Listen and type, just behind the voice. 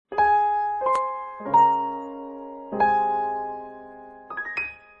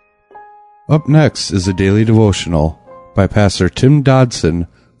Up next is a daily devotional by Pastor Tim Dodson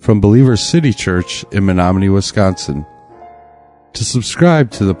from Believers City Church in Menominee, Wisconsin. To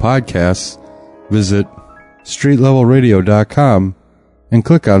subscribe to the podcast, visit streetlevelradio.com and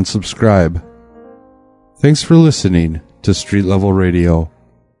click on subscribe. Thanks for listening to Street Level Radio.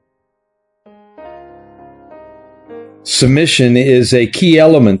 Submission is a key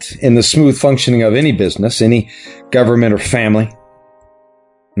element in the smooth functioning of any business, any government or family.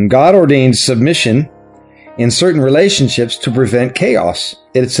 And God ordained submission in certain relationships to prevent chaos.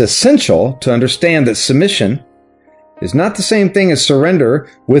 It's essential to understand that submission is not the same thing as surrender,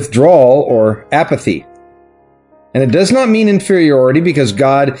 withdrawal, or apathy. And it does not mean inferiority because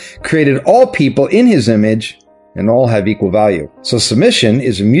God created all people in His image and all have equal value. So submission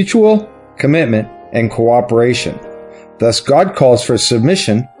is a mutual commitment and cooperation. Thus, God calls for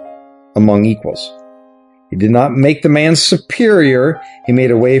submission among equals. He did not make the man superior. He made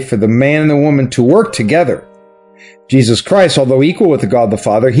a way for the man and the woman to work together. Jesus Christ, although equal with God the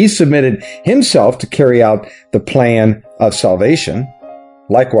Father, He submitted Himself to carry out the plan of salvation.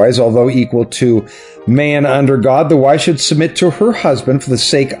 Likewise, although equal to man under God, the wife should submit to her husband for the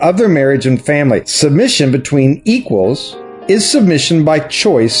sake of their marriage and family. Submission between equals is submission by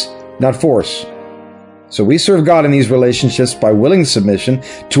choice, not force. So we serve God in these relationships by willing submission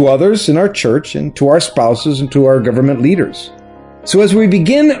to others in our church and to our spouses and to our government leaders. So as we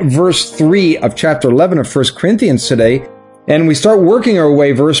begin verse 3 of chapter 11 of 1 Corinthians today, and we start working our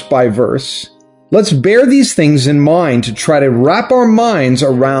way verse by verse, let's bear these things in mind to try to wrap our minds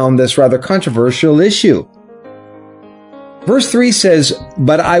around this rather controversial issue. Verse 3 says,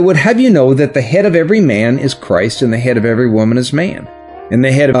 "But I would have you know that the head of every man is Christ, and the head of every woman is man. And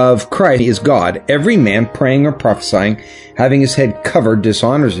the head of Christ is God. Every man praying or prophesying, having his head covered,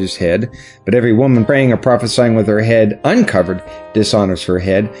 dishonors his head. But every woman praying or prophesying with her head uncovered dishonors her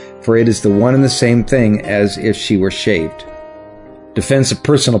head. For it is the one and the same thing as if she were shaved." Defense of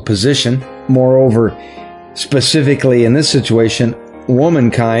personal position. Moreover, specifically in this situation,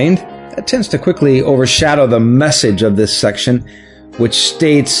 womankind, that tends to quickly overshadow the message of this section, which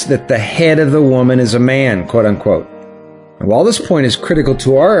states that the head of the woman is a man, quote unquote. And while this point is critical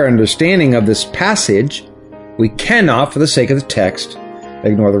to our understanding of this passage, we cannot, for the sake of the text,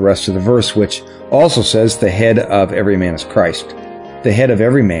 ignore the rest of the verse, which also says the head of every man is Christ. The head of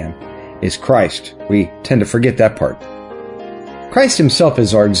every man is Christ. We tend to forget that part. Christ Himself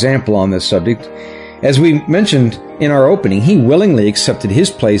is our example on this subject. As we mentioned in our opening, He willingly accepted His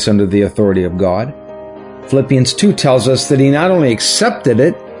place under the authority of God. Philippians 2 tells us that He not only accepted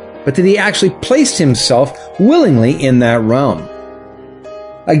it, but that He actually placed Himself willingly in that realm.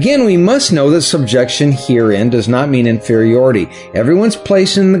 Again, we must know that subjection herein does not mean inferiority. Everyone's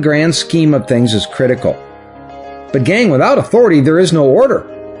place in the grand scheme of things is critical. But gang, without authority, there is no order.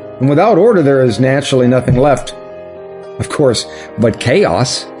 And without order, there is naturally nothing left, of course, but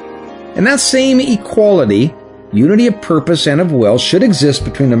chaos. And that same equality, unity of purpose and of will, should exist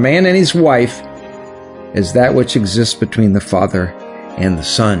between a man and his wife as that which exists between the Father and the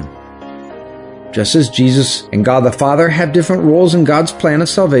Son. Just as Jesus and God the Father have different roles in God's plan of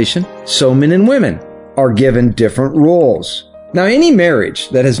salvation, so men and women are given different roles. Now, any marriage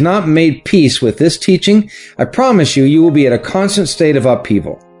that has not made peace with this teaching, I promise you, you will be at a constant state of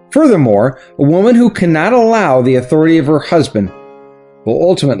upheaval. Furthermore, a woman who cannot allow the authority of her husband will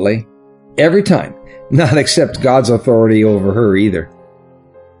ultimately, every time, not accept God's authority over her either.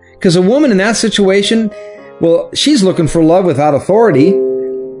 Because a woman in that situation, well, she's looking for love without authority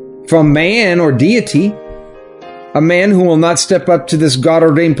from man or deity. A man who will not step up to this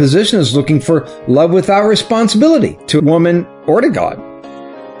God-ordained position is looking for love without responsibility to a woman or to God.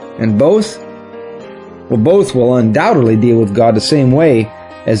 And both will undoubtedly deal with God the same way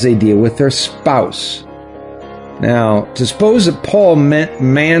as they deal with their spouse. Now, to suppose that Paul meant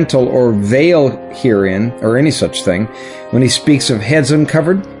mantle or veil herein, or any such thing, when he speaks of heads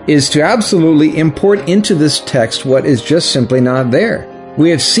uncovered, is to absolutely import into this text what is just simply not there. We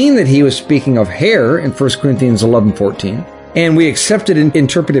have seen that he was speaking of hair in 1 Corinthians 11:14, and we accepted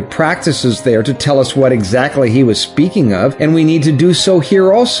interpretive practices there to tell us what exactly he was speaking of, and we need to do so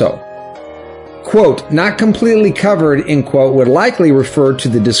here also. Quote, not completely covered, end quote, would likely refer to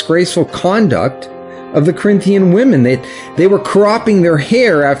the disgraceful conduct of the Corinthian women. They were cropping their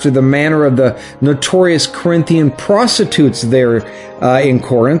hair after the manner of the notorious Corinthian prostitutes there in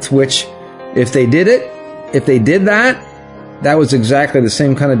Corinth, which, if they did that, that was exactly the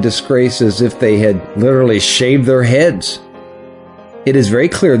same kind of disgrace as if they had literally shaved their heads. It is very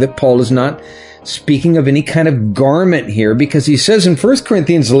clear that Paul is not speaking of any kind of garment here, because he says in 1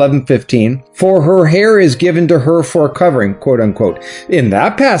 Corinthians 11:15, "For her hair is given to her for a covering," quote unquote. In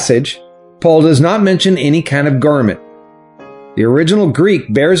that passage, Paul does not mention any kind of garment. The original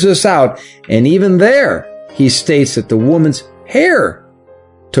Greek bears this out, and even there, he states that the woman's hair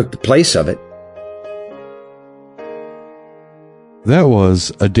took the place of it. That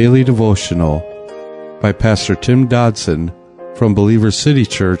was a daily devotional by Pastor Tim Dodson from Believer City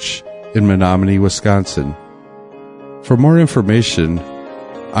Church in Menominee, Wisconsin. For more information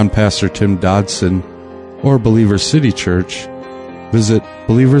on Pastor Tim Dodson or Believer City Church, visit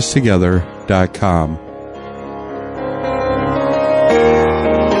believerstogether.com.